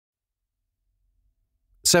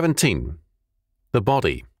17. The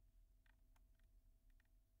body.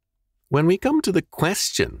 When we come to the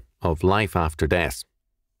question of life after death,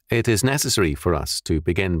 it is necessary for us to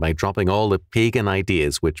begin by dropping all the pagan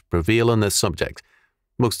ideas which prevail on this subject,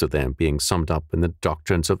 most of them being summed up in the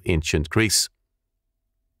doctrines of ancient Greece.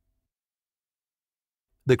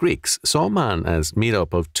 The Greeks saw man as made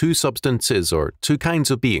up of two substances or two kinds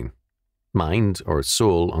of being, mind or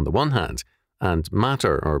soul on the one hand, and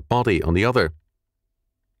matter or body on the other.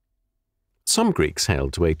 Some Greeks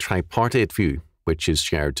held to a tripartite view, which is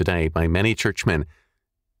shared today by many churchmen: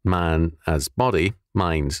 man as body,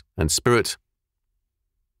 mind, and spirit.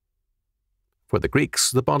 For the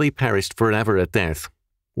Greeks, the body perished forever at death,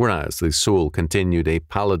 whereas the soul continued a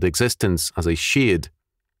pallid existence as a shade.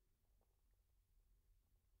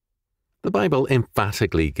 The Bible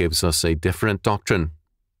emphatically gives us a different doctrine.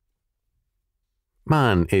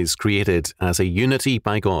 Man is created as a unity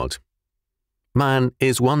by God. Man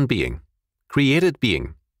is one being, created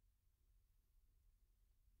being.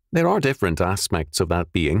 There are different aspects of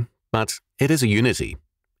that being, but it is a unity,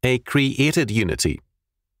 a created unity.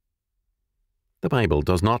 The Bible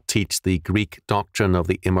does not teach the Greek doctrine of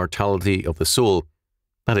the immortality of the soul,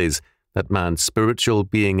 that is, that man's spiritual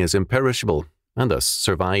being is imperishable and thus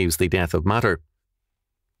survives the death of matter.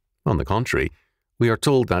 On the contrary, we are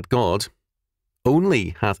told that God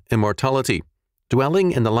only hath immortality,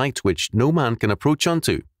 dwelling in the light which no man can approach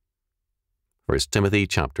unto. 1 Timothy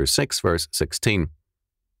chapter 6, verse 16.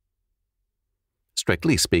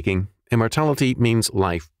 Strictly speaking, immortality means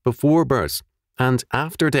life before birth and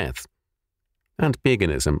after death, and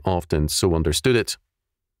paganism often so understood it.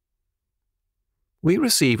 We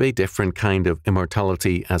receive a different kind of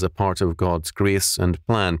immortality as a part of God's grace and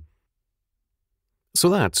plan, so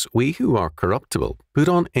that we who are corruptible put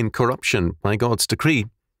on incorruption by God's decree,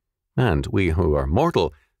 and we who are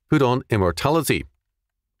mortal put on immortality.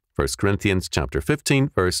 1 Corinthians chapter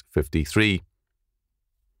 15, verse 53.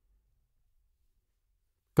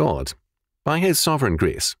 God, by His sovereign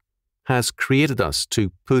grace, has created us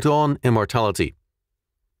to put on immortality.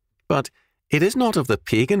 But it is not of the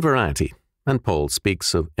pagan variety, and Paul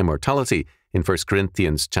speaks of immortality in 1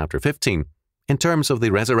 Corinthians chapter 15 in terms of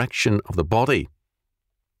the resurrection of the body.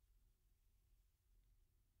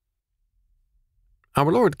 Our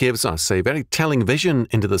Lord gives us a very telling vision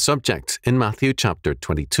into the subject in Matthew chapter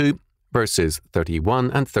 22, verses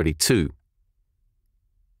 31 and 32.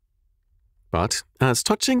 But, as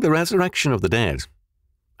touching the resurrection of the dead,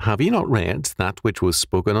 have ye not read that which was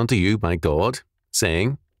spoken unto you by God,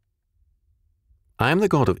 saying, I am the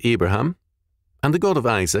God of Abraham, and the God of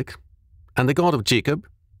Isaac, and the God of Jacob?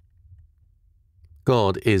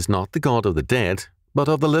 God is not the God of the dead, but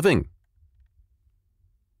of the living.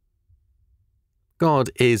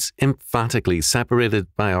 God is emphatically separated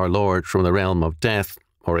by our Lord from the realm of death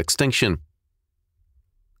or extinction.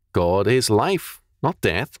 God is life, not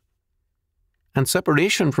death, and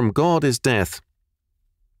separation from God is death.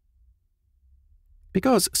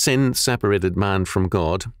 Because sin separated man from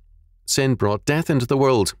God, sin brought death into the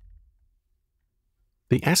world.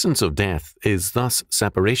 The essence of death is thus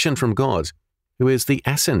separation from God, who is the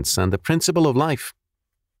essence and the principle of life.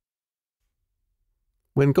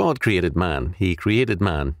 When God created man, He created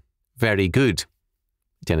man very good.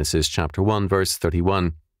 Genesis chapter 1, verse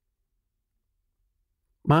 31.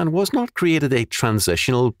 Man was not created a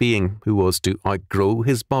transitional being who was to outgrow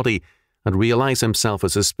his body and realize himself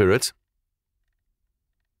as a spirit.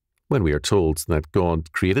 When we are told that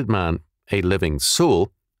God created man a living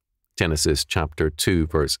soul, Genesis chapter 2,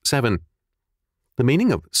 verse 7, the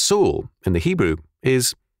meaning of soul in the Hebrew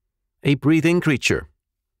is a breathing creature.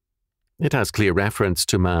 It has clear reference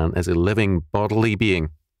to man as a living bodily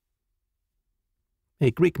being.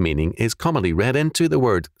 A Greek meaning is commonly read into the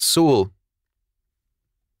word soul.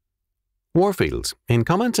 Warfield, in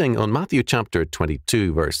commenting on Matthew chapter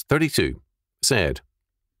 22, verse 32, said,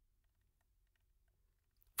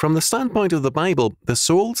 From the standpoint of the Bible, the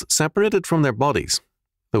souls separated from their bodies,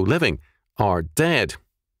 though living, are dead.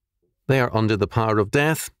 They are under the power of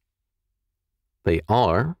death. They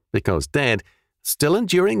are, because dead, still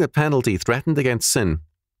enduring the penalty threatened against sin.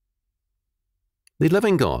 The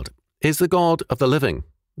living God is the God of the living,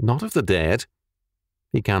 not of the dead.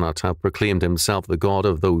 He cannot have proclaimed Himself the God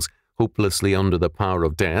of those hopelessly under the power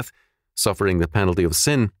of death, suffering the penalty of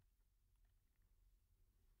sin.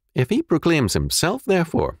 If He proclaims Himself,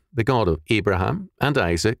 therefore, the God of Abraham and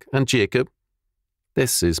Isaac and Jacob,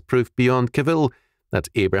 this is proof beyond cavil that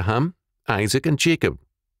Abraham, Isaac and Jacob,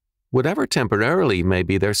 whatever temporarily may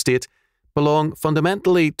be their state, belong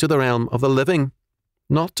fundamentally to the realm of the living,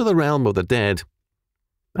 not to the realm of the dead,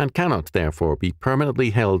 and cannot therefore be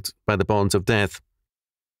permanently held by the bonds of death.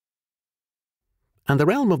 And the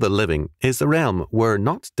realm of the living is the realm where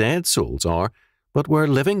not dead souls are, but where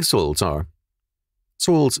living souls are.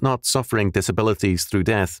 Souls not suffering disabilities through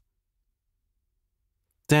death.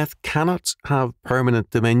 Death cannot have permanent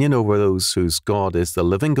dominion over those whose God is the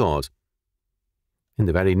living God. In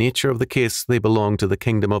the very nature of the case, they belong to the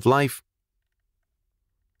kingdom of life.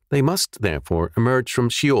 They must, therefore, emerge from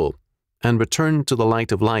Sheol and return to the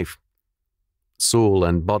light of life, soul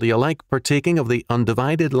and body alike partaking of the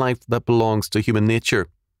undivided life that belongs to human nature.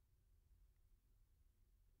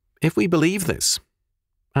 If we believe this,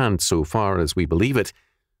 and so far as we believe it,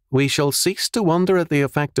 we shall cease to wonder at the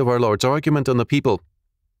effect of our Lord's argument on the people.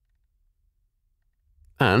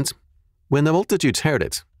 And, when the multitudes heard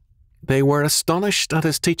it, they were astonished at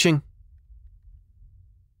his teaching.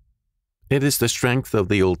 It is the strength of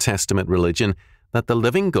the Old Testament religion that the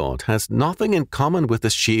living God has nothing in common with the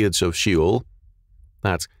shades of Sheol,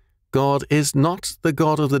 that God is not the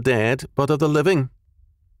God of the dead, but of the living,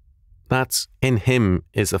 that in him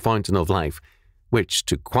is the fountain of life, which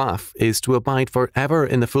to quaff is to abide for ever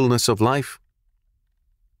in the fullness of life.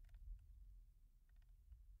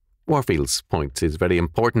 Warfield's point is very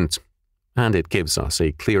important, and it gives us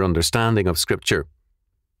a clear understanding of Scripture.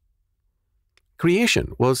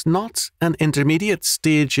 Creation was not an intermediate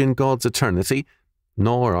stage in God's eternity,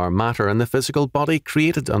 nor are matter and the physical body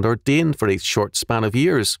created and ordained for a short span of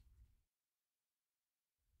years.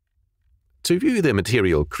 To view the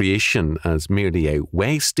material creation as merely a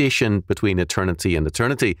way station between eternity and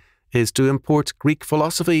eternity is to import Greek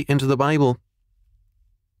philosophy into the Bible.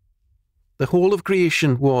 The whole of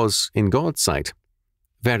creation was, in God's sight,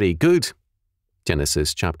 very good.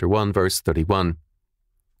 Genesis chapter 1, verse 31.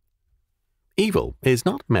 Evil is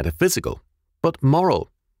not metaphysical, but moral.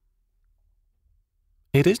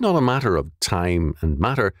 It is not a matter of time and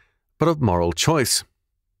matter, but of moral choice.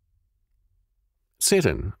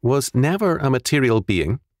 Satan was never a material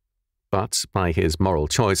being, but by his moral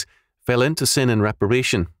choice fell into sin and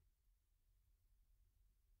reprobation.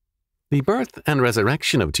 The birth and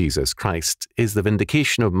resurrection of Jesus Christ is the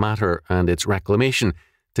vindication of matter and its reclamation,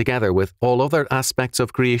 together with all other aspects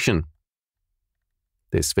of creation.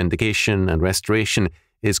 This vindication and restoration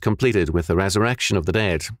is completed with the resurrection of the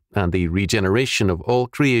dead and the regeneration of all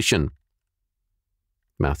creation.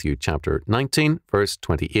 Matthew chapter 19, verse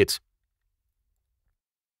 28.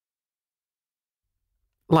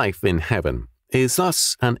 Life in heaven is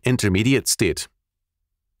thus an intermediate state.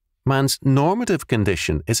 Man's normative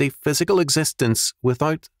condition is a physical existence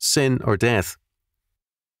without sin or death.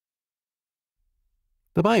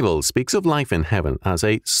 The Bible speaks of life in heaven as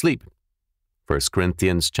a sleep. 1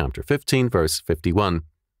 Corinthians chapter 15, verse 51.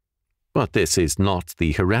 But this is not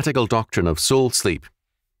the heretical doctrine of soul sleep.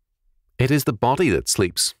 It is the body that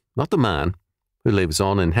sleeps, not the man, who lives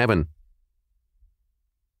on in heaven.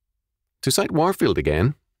 To cite Warfield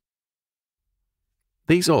again,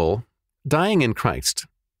 these all, dying in Christ,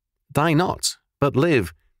 die not, but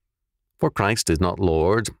live. For Christ is not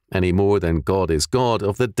Lord, any more than God is God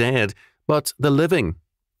of the dead, but the living.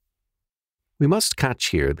 We must catch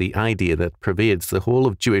here the idea that pervades the whole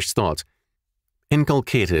of Jewish thought,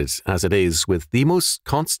 inculcated as it is with the most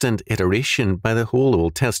constant iteration by the whole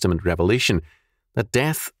Old Testament revelation, that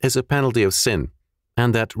death is a penalty of sin,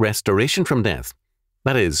 and that restoration from death,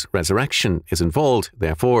 that is, resurrection, is involved,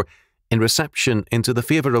 therefore, in reception into the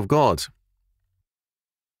favour of God.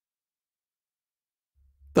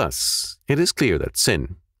 Thus, it is clear that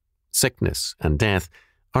sin, sickness, and death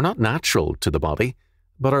are not natural to the body,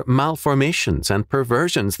 but are malformations and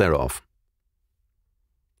perversions thereof.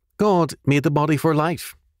 God made the body for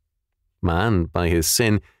life. Man, by his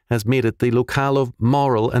sin, has made it the locale of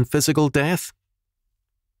moral and physical death.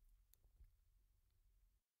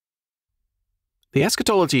 The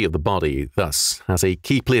eschatology of the body, thus, has a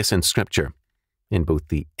key place in Scripture, in both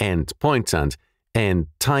the end point and end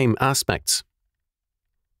time aspects.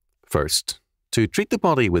 First, to treat the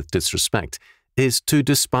body with disrespect is to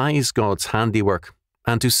despise God's handiwork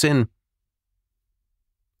and to sin.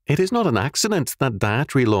 It is not an accident that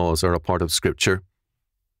dietary laws are a part of Scripture.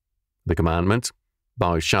 The commandment,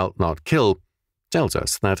 "Thou shalt not kill," tells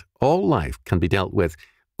us that all life can be dealt with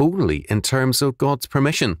only in terms of God's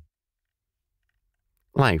permission.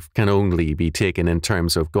 Life can only be taken in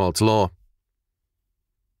terms of God's law.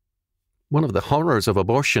 One of the horrors of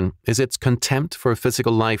abortion is its contempt for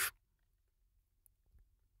physical life.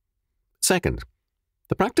 Second,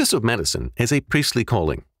 the practice of medicine is a priestly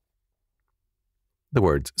calling. The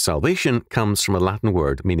word salvation comes from a Latin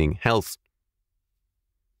word meaning health.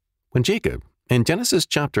 When Jacob, in Genesis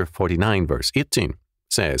chapter 49, verse 18,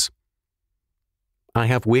 says, "I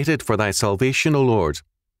have waited for thy salvation, O Lord,"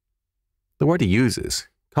 the word he uses,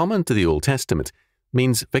 common to the Old Testament,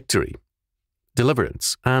 means victory,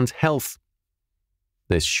 deliverance, and health.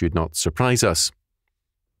 This should not surprise us.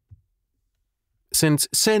 Since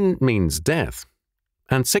sin means death,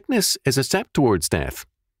 and sickness is a step towards death,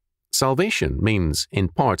 salvation means, in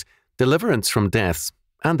part, deliverance from death,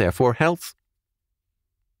 and therefore health.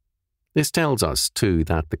 This tells us, too,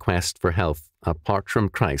 that the quest for health apart from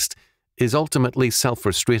Christ is ultimately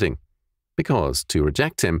self-frustrating, because to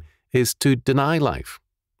reject Him is to deny life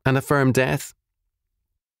and affirm death.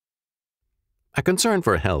 A concern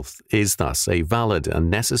for health is thus a valid and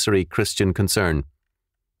necessary Christian concern.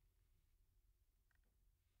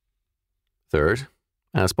 Third,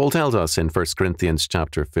 as Paul tells us in 1 Corinthians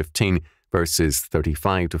chapter 15, verses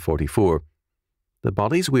 35 to 44, the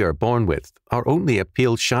bodies we are born with are only a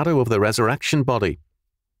pale shadow of the resurrection body.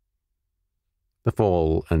 The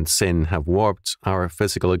fall and sin have warped our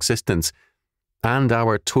physical existence and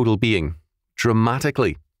our total being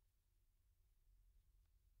dramatically.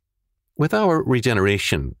 With our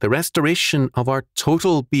regeneration, the restoration of our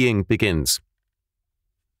total being begins.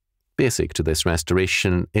 Basic to this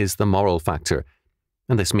restoration is the moral factor,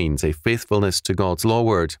 and this means a faithfulness to God's law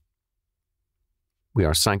word. We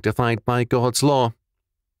are sanctified by God's law,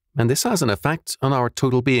 and this has an effect on our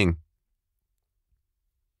total being.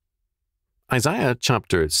 Isaiah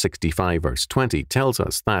chapter 65 verse 20 tells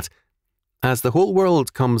us that, as the whole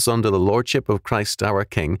world comes under the lordship of Christ our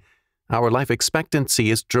King, our life expectancy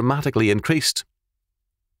is dramatically increased.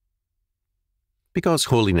 Because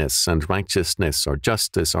holiness and righteousness or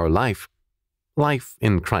justice are life, life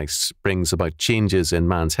in Christ brings about changes in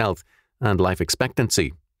man's health and life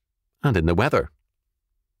expectancy, and in the weather.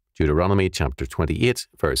 Deuteronomy chapter 28,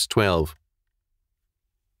 verse 12.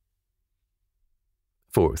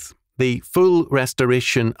 Fourth, the full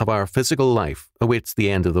restoration of our physical life awaits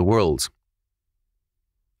the end of the world.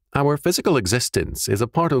 Our physical existence is a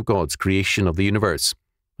part of God's creation of the universe,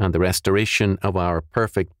 and the restoration of our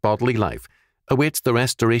perfect bodily life awaits the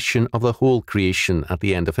restoration of the whole creation at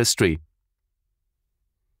the end of history.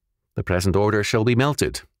 The present order shall be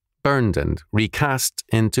melted, burned, and recast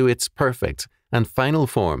into its perfect and final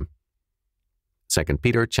form. 2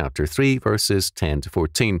 Peter chapter 3 verses 10 to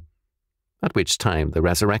 14, at which time the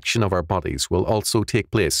resurrection of our bodies will also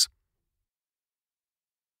take place.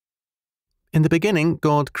 In the beginning,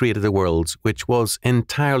 God created a world which was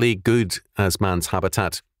entirely good as man's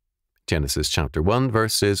habitat. Genesis chapter 1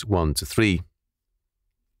 verses 1 to 3.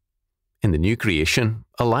 In the new creation,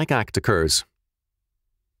 a like act occurs.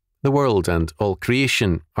 The world and all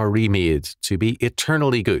creation are remade to be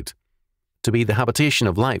eternally good, to be the habitation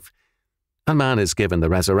of life, and man is given the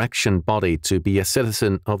resurrection body to be a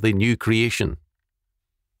citizen of the new creation.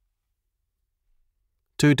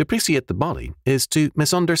 To depreciate the body is to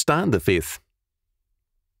misunderstand the faith.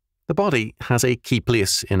 The body has a key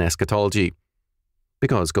place in eschatology,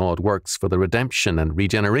 because God works for the redemption and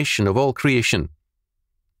regeneration of all creation.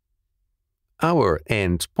 Our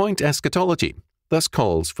end point eschatology thus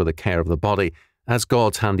calls for the care of the body as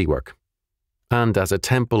God's handiwork, and as a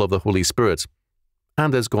temple of the Holy Spirit,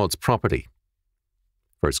 and as God's property.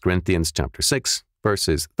 1 Corinthians chapter 6,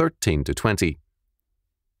 verses 13 to 20.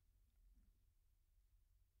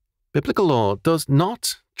 Biblical law does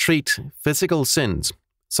not treat physical sins,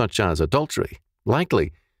 such as adultery,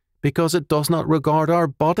 lightly, because it does not regard our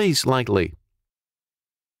bodies lightly.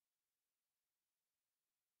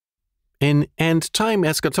 In end-time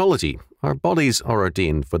eschatology, our bodies are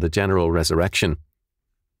ordained for the general resurrection.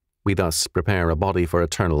 We thus prepare a body for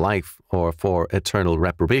eternal life or for eternal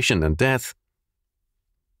reprobation and death.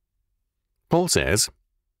 Paul says,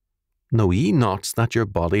 "Know ye not that your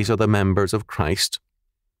bodies are the members of Christ?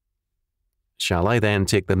 Shall I then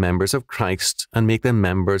take the members of Christ and make them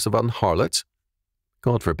members of an harlot?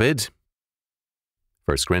 God forbid."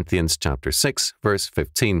 1 Corinthians chapter 6, verse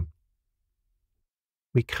 15.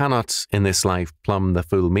 We cannot in this life plumb the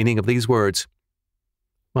full meaning of these words,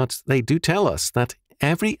 but they do tell us that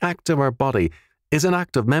every act of our body is an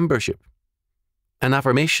act of membership, an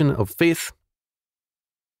affirmation of faith.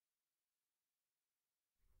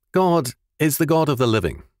 God is the God of the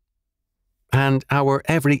living, and our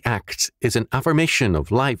every act is an affirmation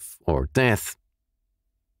of life or death.